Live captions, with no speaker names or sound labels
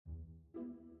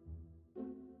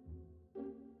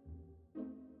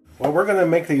Well, we're going to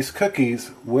make these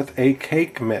cookies with a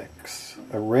cake mix,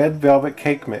 a red velvet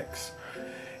cake mix.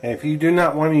 And if you do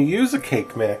not want to use a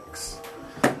cake mix,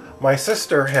 my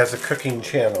sister has a cooking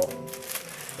channel.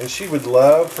 And she would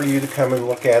love for you to come and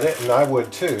look at it, and I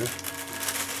would too.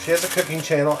 She has a cooking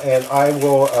channel, and I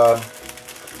will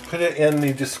put it in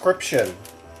the description,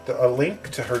 a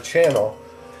link to her channel.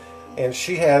 And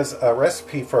she has a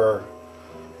recipe for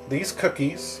these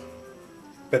cookies,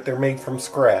 but they're made from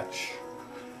scratch.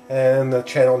 And the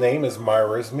channel name is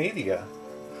Myra's Media.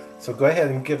 So go ahead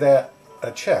and give that a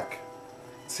check.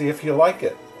 See if you like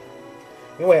it.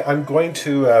 Anyway, I'm going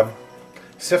to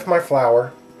sift my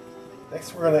flour.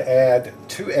 Next we're going to add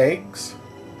 2 eggs.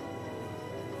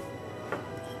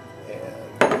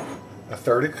 And a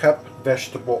 1/3 cup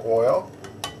vegetable oil.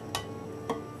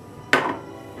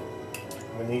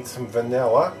 We need some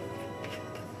vanilla.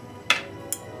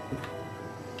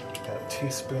 Got a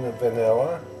teaspoon of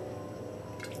vanilla.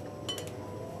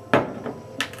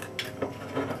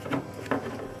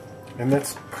 And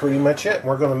that's pretty much it.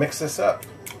 We're going to mix this up.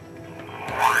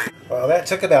 Well, that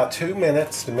took about 2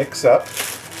 minutes to mix up.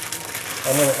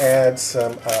 I'm going to add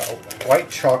some white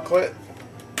chocolate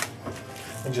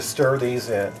and just stir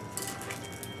these in.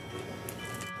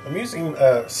 I'm using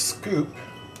a scoop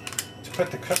to put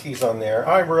the cookies on there.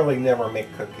 I really never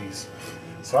make cookies,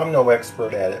 so I'm no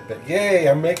expert at it. But yay,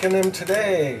 I'm making them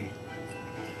today.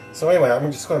 So anyway,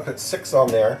 I'm just going to put 6 on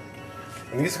there.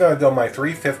 And these are going to go in my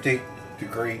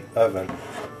 350-degree oven.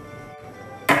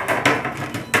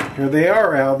 Here they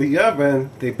are out of the oven.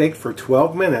 They bake for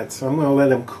 12 minutes. I'm going to let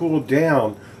them cool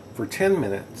down for 10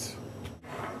 minutes.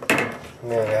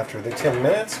 And then after the 10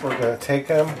 minutes, we're going to take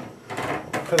them,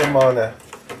 put them on a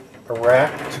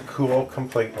rack to cool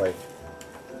completely.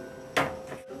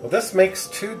 Well, this makes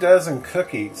 2 dozen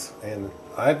cookies, and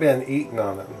I've been eating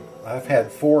on them. I've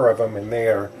had 4 of them, and they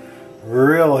are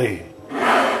really,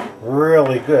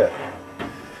 really good.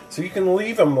 So you can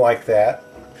leave them like that.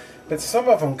 But some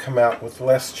of them come out with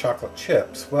less chocolate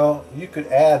chips. Well, you could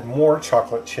add more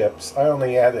chocolate chips. I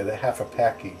only added a half a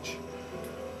package.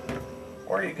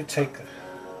 Or you could take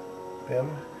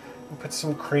them and put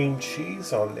some cream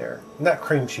cheese on there. Not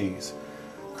cream cheese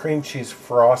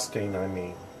frosting, I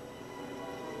mean.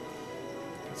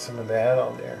 Put some of that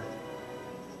on there.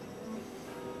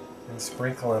 And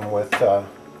sprinkle them with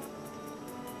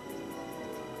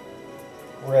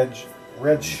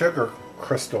red sugar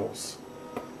crystals.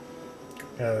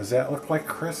 Now, does that look like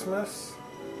Christmas?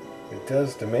 It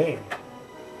does to me.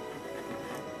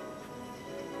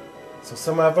 So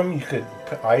some of them you could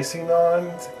put icing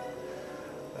on.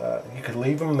 You could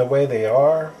leave them the way they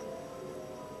are.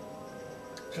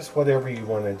 Just whatever you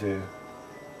want to do.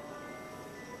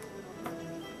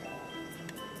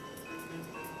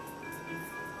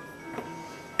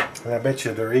 And I bet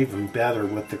you they're even better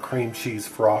with the cream cheese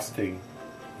frosting.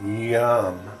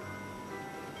 Yum!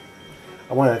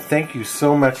 I want to thank you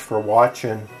so much for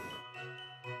watching.